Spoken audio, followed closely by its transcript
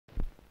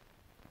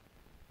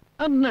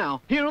And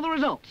now, here are the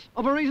results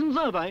of a recent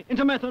survey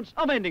into methods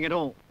of ending it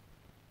all.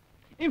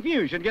 If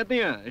you should get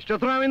the urge to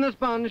throw in the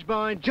sponge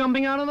by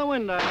jumping out of the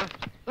window,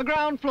 the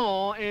ground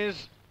floor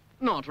is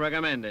not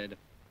recommended.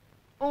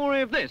 Or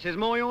if this is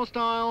more your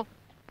style,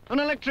 an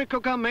electric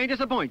cooker may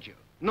disappoint you,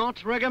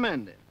 not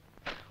recommended.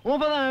 Or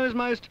for those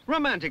most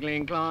romantically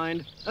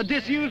inclined, a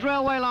disused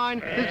railway line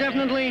is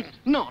definitely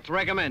not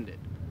recommended.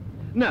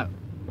 No,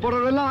 for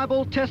a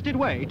reliable, tested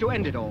way to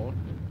end it all,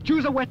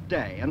 choose a wet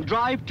day and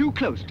drive too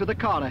close to the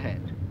car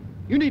ahead.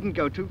 You needn't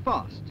go too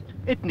fast.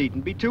 It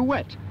needn't be too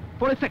wet.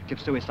 For effective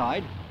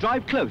suicide,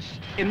 drive close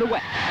in the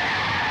wet.